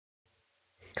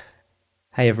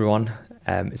Hey everyone,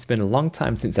 it's been a long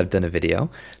time since I've done a video,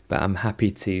 but I'm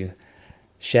happy to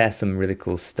share some really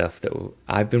cool stuff that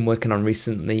I've been working on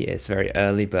recently. It's very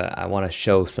early, but I want to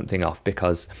show something off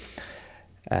because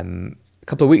a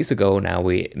couple of weeks ago now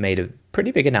we made a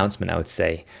pretty big announcement, I would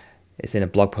say. It's in a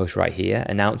blog post right here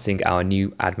announcing our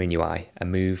new admin UI, a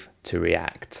move to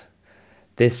React.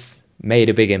 This made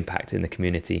a big impact in the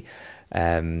community.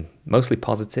 Mostly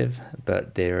positive,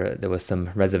 but there were some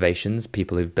reservations,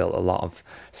 people who've built a lot of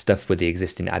stuff with the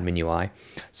existing admin UI.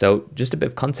 So just a bit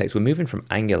of context, we're moving from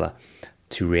Angular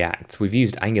to React. We've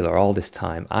used Angular all this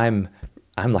time. I'm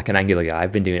like an Angular guy.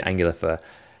 I've been doing Angular for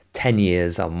 10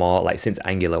 years or more, like since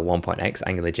Angular 1.x,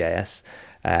 AngularJS.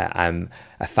 I'm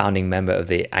a founding member of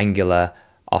the Angular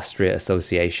Austria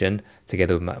Association,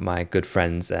 together with my good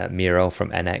friends Miro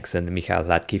from NX and Michael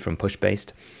Hladky from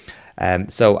Pushbased.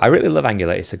 So I really love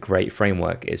Angular. It's a great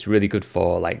framework. It's really good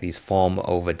for like these form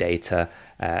over data,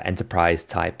 enterprise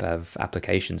type of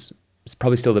applications. It's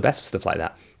probably still the best for stuff like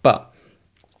that. But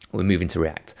we're moving to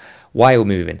React. Why are we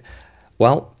moving?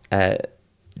 Well,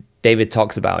 David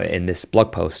talks about it in this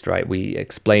blog post, right? We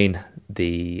explain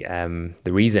the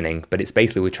reasoning, but it's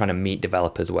basically we're trying to meet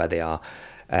developers where they are.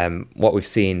 What we've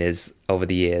seen is over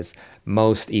the years,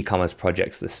 most e-commerce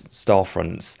projects, the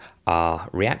storefronts are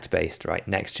React-based, right?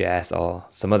 Next.js or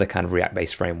some other kind of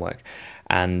React-based framework.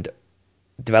 And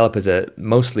developers are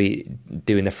mostly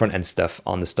doing the front-end stuff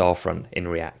on the storefront in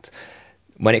React.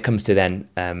 When it comes to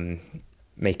then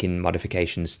making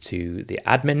modifications to the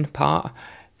admin part,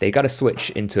 they got to switch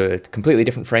into a completely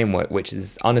different framework, which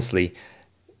is honestly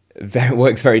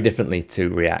works very differently to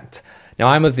React. Now,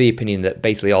 I'm of the opinion that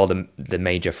basically all the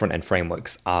major front-end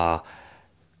frameworks are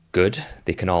good.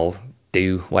 They can all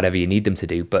do whatever you need them to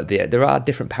do, but there are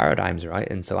different paradigms, right?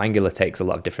 And so Angular takes a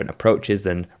lot of different approaches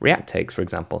than React takes, for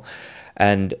example.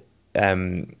 And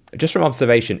just from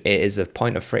observation, it is a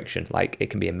point of friction. Like it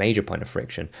can be a major point of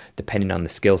friction depending on the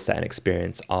skill set and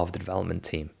experience of the development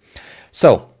team.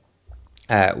 So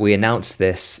we announced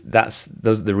this. Those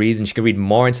are the reasons. You can read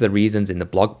more into the reasons in the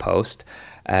blog post.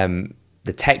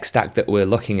 The tech stack that we're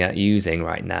looking at using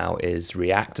right now is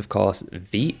React, of course,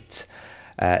 Vite,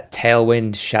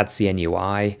 Tailwind, ShadCN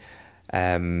UI,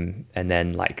 and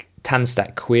then like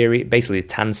TanStack Query, basically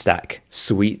TanStack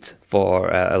suite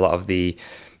for a lot of the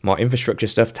more infrastructure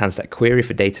stuff, TanStack Query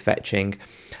for data fetching,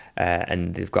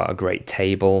 and they've got a great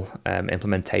table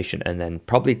implementation, and then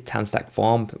probably TanStack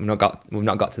Form. We've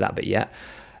not got to that bit yet,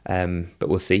 but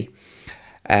we'll see.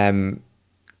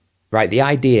 Right, the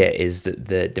idea is that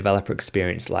the developer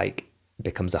experience like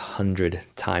becomes 100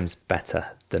 times better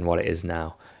than what it is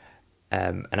now.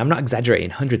 And I'm not exaggerating,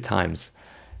 100 times.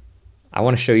 I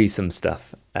want to show you some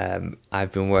stuff.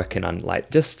 I've been working on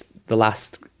like just the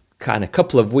last kind of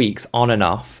couple of weeks on and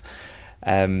off.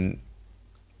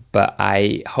 But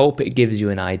I hope it gives you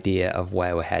an idea of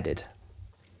where we're headed.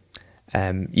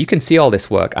 You can see all this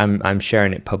work. I'm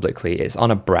sharing it publicly. It's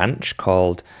on a branch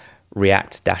called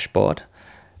React Dashboard.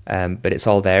 But it's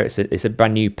all there. It's a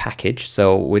brand new package,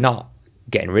 so we're not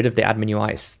getting rid of the admin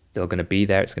UI. It's still going to be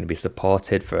there. It's going to be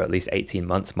supported for at least 18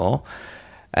 months more.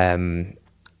 But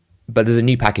there's a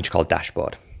new package called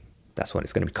Dashboard. That's what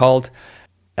it's going to be called.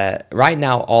 Right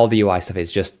now, all the UI stuff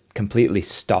is just completely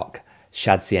stock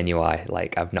ShadCN UI.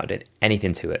 Like I've not done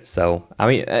anything to it. So I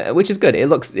mean, which is good. It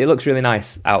looks really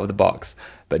nice out of the box.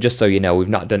 But just so you know, we've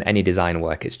not done any design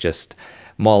work. It's just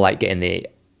more like getting the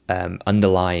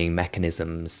underlying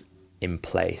mechanisms in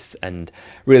place, and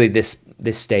really this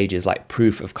stage is like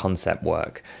proof of concept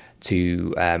work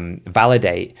to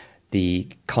validate the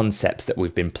concepts that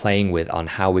we've been playing with on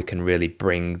how we can really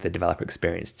bring the developer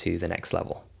experience to the next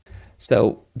level.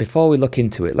 So before we look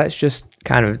into it, let's just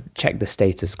kind of check the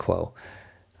status quo.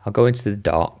 I'll go into the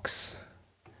docs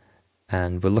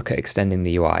and we'll look at extending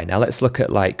the UI. Now let's look at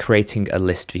like creating a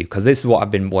list view, because this is what I've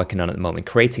been working on at the moment,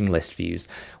 creating list views.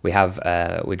 We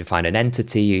define an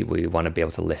entity, we want to be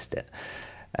able to list it,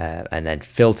 and then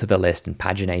filter the list and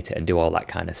paginate it and do all that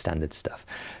kind of standard stuff.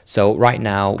 So right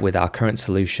now with our current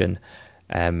solution,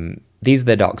 these are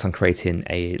the docs on creating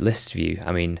a list view.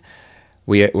 I mean,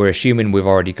 we're assuming we've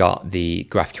already got the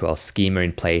GraphQL schema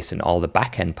in place and all the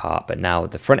back-end part, but now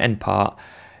the front-end part,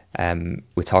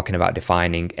 we're talking about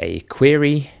defining a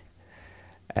query,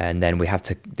 and then we have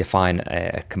to define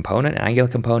a component, an Angular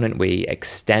component. We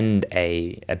extend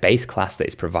a base class that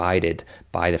is provided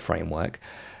by the framework,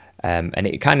 and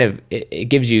it kind of it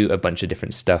gives you a bunch of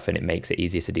different stuff, and it makes it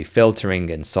easier to do filtering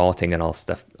and sorting and all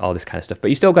this kind of stuff. But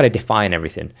you still got to define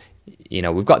everything. You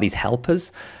know, we've got these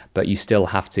helpers, but you still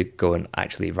have to go and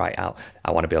actually write out,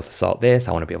 I want to be able to sort this,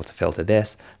 I want to be able to filter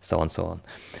this, so on, so on.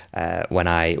 When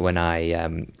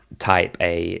I type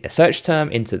a search term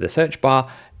into the search bar.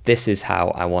 This is how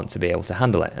I want to be able to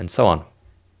handle it, and so on.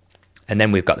 And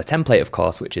then we've got the template, of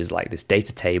course, which is like this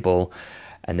data table.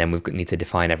 And then we need to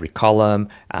define every column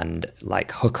and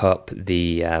like hook up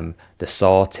the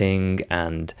sorting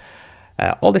and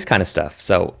all this kind of stuff.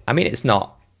 So, I mean, it's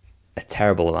not a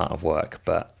terrible amount of work,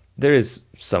 but there is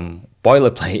some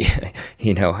boilerplate,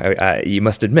 you know, you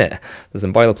must admit, there's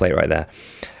some boilerplate right there.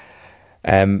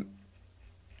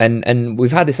 And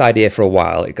we've had this idea for a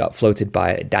while. It got floated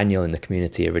by Daniel in the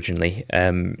community originally,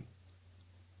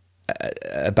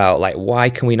 about like, why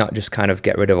can we not just kind of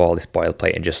get rid of all this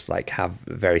boilerplate and just like have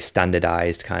a very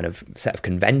standardized kind of set of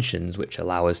conventions which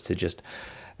allow us to just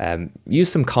use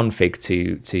some config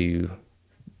to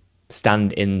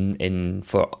stand in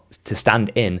for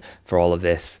all of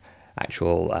this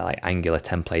actual like Angular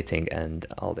templating and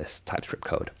all this TypeScript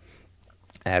code.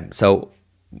 So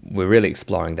we're really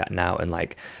exploring that now, and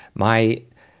like my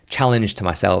challenge to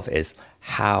myself is,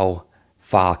 how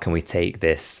far can we take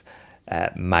this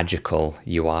magical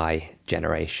UI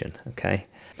generation? Okay,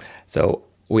 so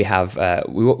we're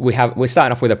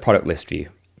starting off with a product list view.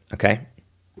 Okay,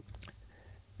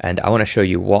 and I want to show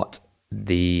you what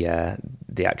the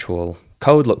actual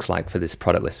code looks like for this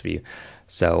product list view.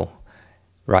 So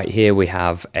right here we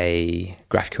have a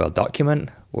GraphQL document.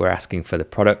 We're asking for the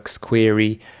products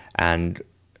query, and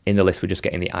in the list we're just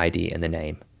getting the ID and the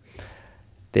name.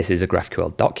 This is a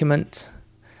GraphQL document,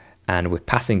 and we're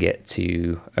passing it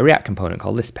to a React component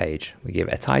called list page. We give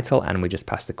it a title, and we just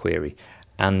pass the query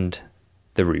and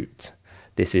the route.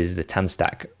 This is the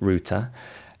TanStack router.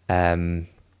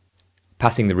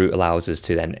 Passing the route allows us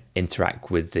to then interact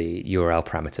with the URL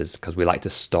parameters, because we like to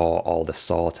store all the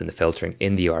sort and the filtering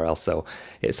in the URL, so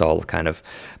it's all kind of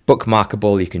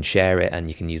bookmarkable. You can share it and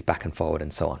you can use back and forward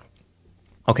and so on.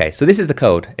 Okay, so this is the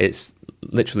code. It's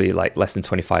literally like less than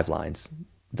 25 lines.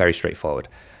 Very straightforward.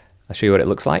 I'll show you what it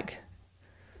looks like.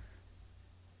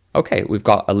 Okay, we've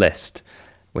got a list.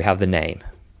 We have the name.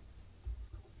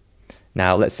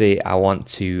 Now let's say I want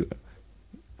to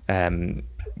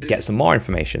get some more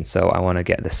information. So I want to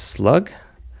get the slug.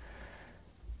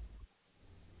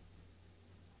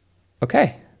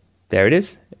 Okay, there it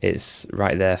is. It's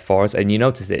right there for us. And you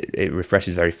notice it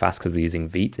refreshes very fast because we're using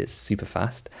Vite. It's super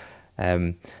fast.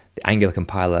 The Angular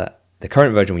compiler, the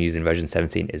current version we're using, version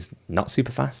 17, is not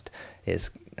super fast.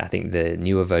 I think the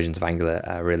newer versions of Angular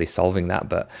are really solving that,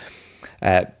 but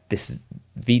this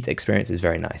Vite experience is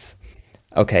very nice.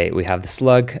 Okay, we have the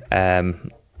slug.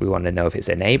 We want to know if it's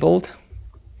enabled.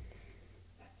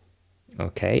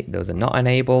 Okay, those are not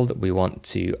enabled. We want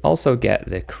to also get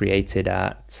the created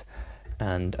at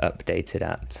and updated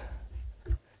at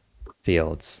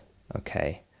fields.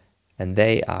 Okay, and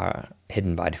they are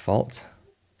hidden by default.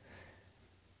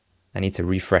 I need to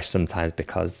refresh sometimes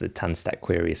because the TanStack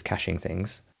query is caching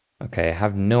things. Okay, I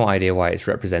have no idea why it's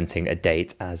representing a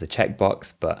date as a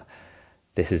checkbox, but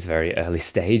this is very early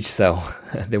stage, so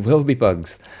there will be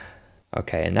bugs.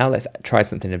 Okay, and now let's try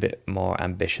something a bit more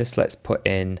ambitious. Let's put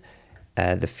in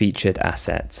the featured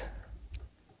asset.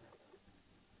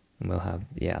 And we'll have,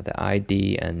 yeah, the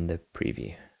ID and the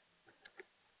preview.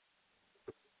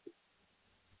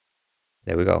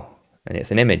 There we go. And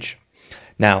it's an image.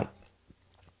 Now,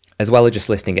 as well as just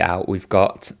listing it out, we've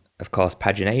got, of course,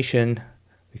 pagination.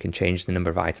 We can change the number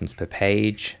of items per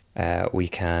page. We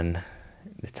can,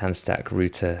 the TanStack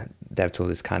router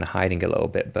DevTools is kind of hiding a little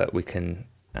bit, but we can,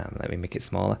 let me make it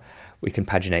smaller. We can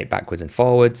paginate backwards and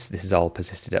forwards. This is all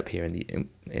persisted up here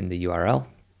in the URL.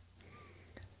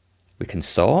 We can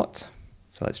sort.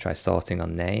 So let's try sorting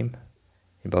on name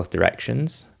in both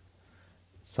directions.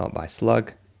 Sort by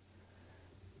slug.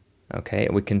 Okay,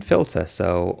 we can filter.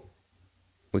 So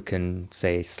we can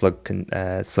say slug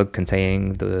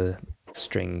containing the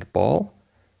string ball.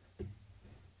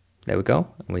 There we go.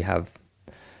 And we have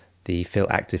the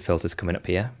active filters coming up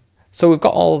here. So we've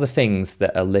got all the things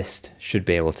that a list should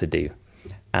be able to do.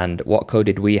 And what code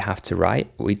did we have to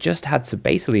write? We just had to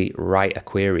basically write a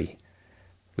query.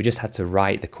 We just had to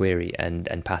write the query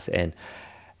and pass it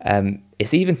in.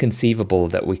 It's even conceivable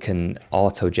that we can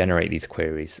auto-generate these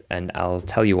queries, and I'll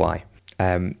tell you why.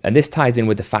 And this ties in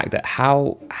with the fact that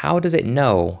how does it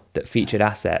know that featured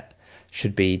asset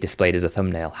should be displayed as a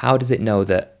thumbnail? How does it know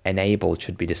that enabled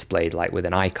should be displayed like with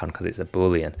an icon because it's a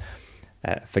Boolean?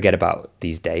 Forget about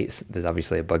these dates. There's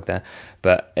obviously a bug there.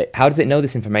 But how does it know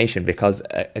this information? Because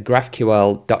a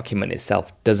GraphQL document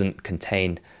itself doesn't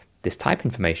contain this type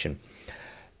information.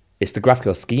 It's the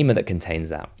GraphQL schema that contains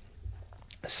that.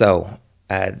 So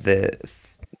the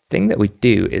thing that we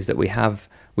do is that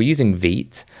we're using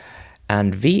Vite,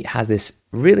 and Vite has this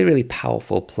really, really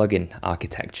powerful plugin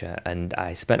architecture, and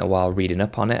I spent a while reading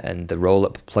up on it and the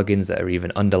roll-up plugins that are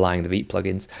even underlying the Veep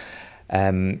plugins.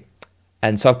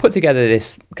 And so I've put together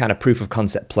this kind of proof of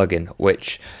concept plugin,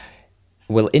 which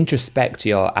will introspect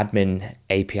your admin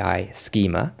API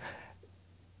schema.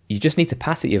 You just need to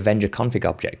pass it your Vendure config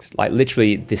object, like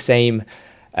literally the same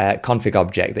config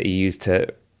object that you use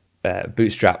to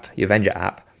bootstrap your Vendure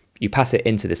app. You pass it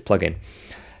into this plugin.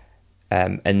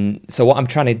 And so what I'm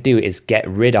trying to do is get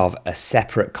rid of a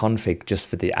separate config just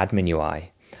for the admin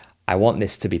UI. I want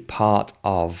this to be part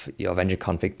of your Vendure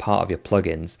config, part of your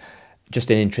plugins, just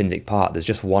an intrinsic part. There's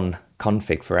just one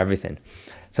config for everything.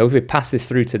 So if we pass this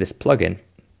through to this plugin,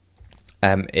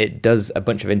 it does a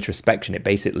bunch of introspection. It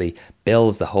basically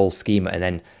builds the whole schema and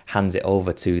then hands it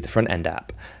over to the front end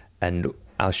app. And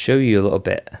I'll show you a little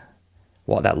bit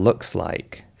what that looks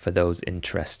like for those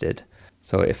interested.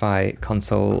 So if I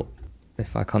console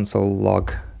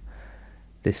log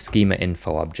this schema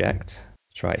info object,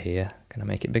 it's right here. Can I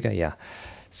make it bigger? Yeah.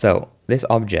 So this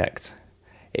object,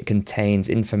 it contains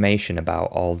information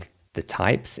about all the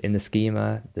types in the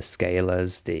schema, the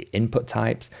scalars, the input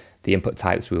types. The input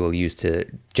types we will use to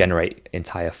generate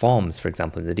entire forms, for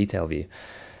example, in the detail view.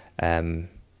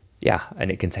 Yeah,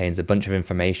 and it contains a bunch of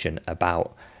information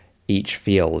about each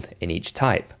field in each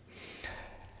type.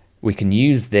 We can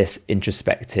use this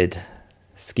introspected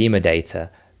schema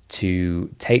data to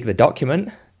take the document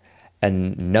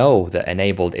and know that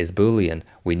enabled is Boolean.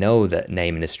 We know that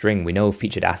name in a string. We know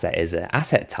featured asset is an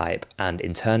asset type, and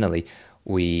internally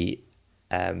we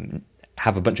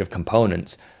have a bunch of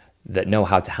components that know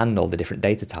how to handle the different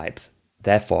data types.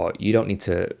 Therefore, you don't need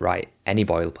to write any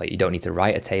boilerplate. You don't need to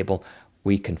write a table.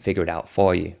 We can figure it out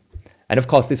for you. And of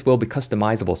course, this will be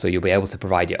customizable, so you'll be able to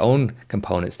provide your own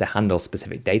components to handle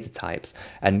specific data types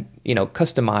and, you know,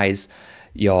 customize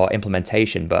your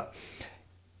implementation, but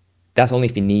that's only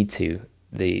if you need to.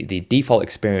 The default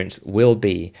experience will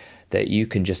be that you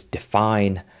can just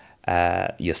define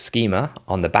your schema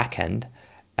on the back end,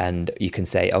 and you can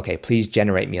say, okay, please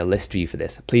generate me a list view for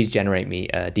this. Please generate me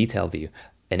a detail view,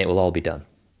 and it will all be done.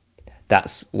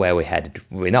 That's where we're headed.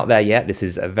 We're not there yet. This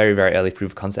is a very, very early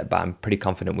proof of concept, but I'm pretty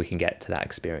confident we can get to that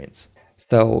experience.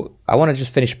 So I want to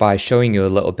just finish by showing you a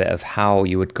little bit of how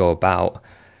you would go about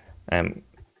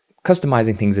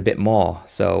customizing things a bit more.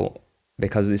 So,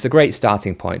 because it's a great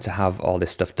starting point to have all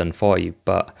this stuff done for you,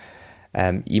 but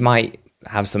you might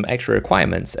have some extra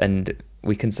requirements, and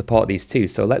we can support these too.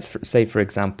 So let's say, for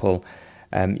example,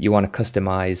 you want to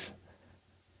customize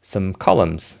some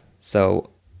columns.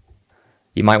 So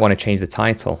you might want to change the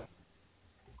title.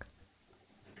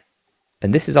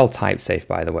 And this is all type safe,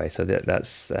 by the way, so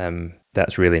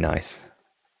that's really nice.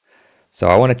 So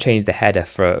I want to change the header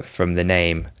from the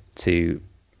name to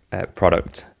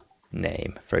product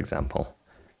name, for example.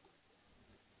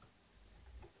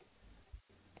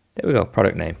 There we go,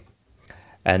 product name.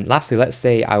 And lastly, let's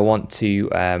say I want to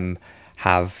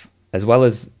have, as well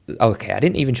as, okay, I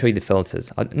didn't even show you the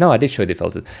filters. No, I did show you the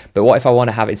filters. But what if I want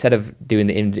to have, instead of doing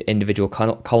the individual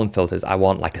column filters, I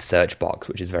want like a search box,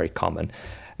 which is very common.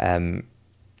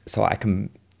 So I can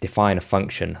define a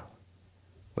function,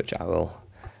 which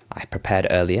I prepared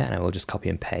earlier, and I will just copy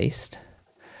and paste.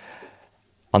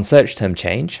 On search term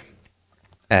change,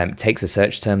 takes a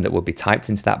search term that will be typed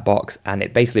into that box, and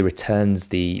it basically returns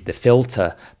the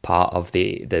filter part of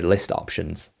the list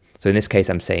options. So in this case,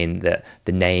 I'm saying that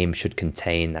the name should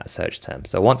contain that search term.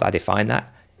 So once I define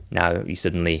that, now you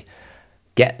suddenly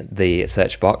get the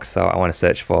search box. So I want to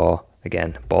search for,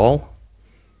 again, ball.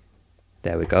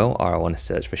 There we go. Or I want to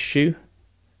search for shoe,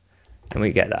 and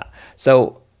we get that.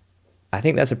 So I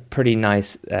think that's a pretty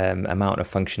nice amount of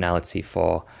functionality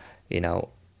for, you know,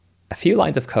 a few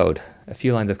lines of code,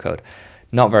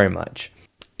 not very much.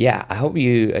 Yeah, I hope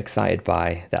you're excited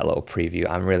by that little preview.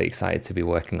 I'm really excited to be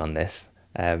working on this.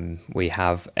 We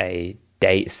have a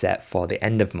date set for the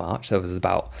end of March, so there's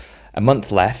about a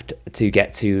month left to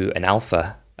get to an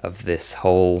alpha of this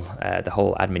whole, the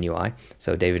whole admin UI.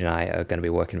 So David and I are going to be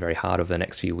working very hard over the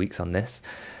next few weeks on this.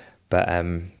 But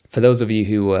for those of you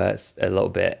who were a little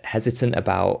bit hesitant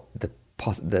about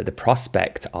the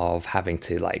prospect of having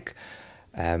to like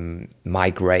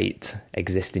migrate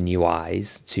existing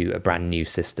UIs to a brand new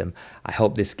system, I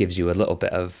hope this gives you a little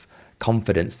bit of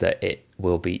confidence that it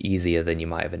will be easier than you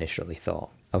might have initially thought.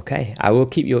 Okay, I will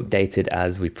keep you updated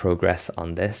as we progress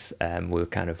on this. We're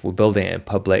building it in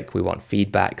public. We want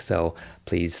feedback, so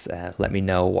please let me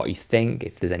know what you think.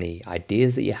 If there's any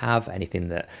ideas that you have, anything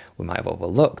that we might have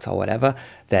overlooked or whatever,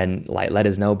 then let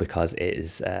us know, because it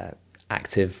is an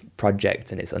active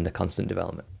project and it's under constant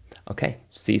development. Okay,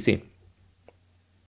 see you soon.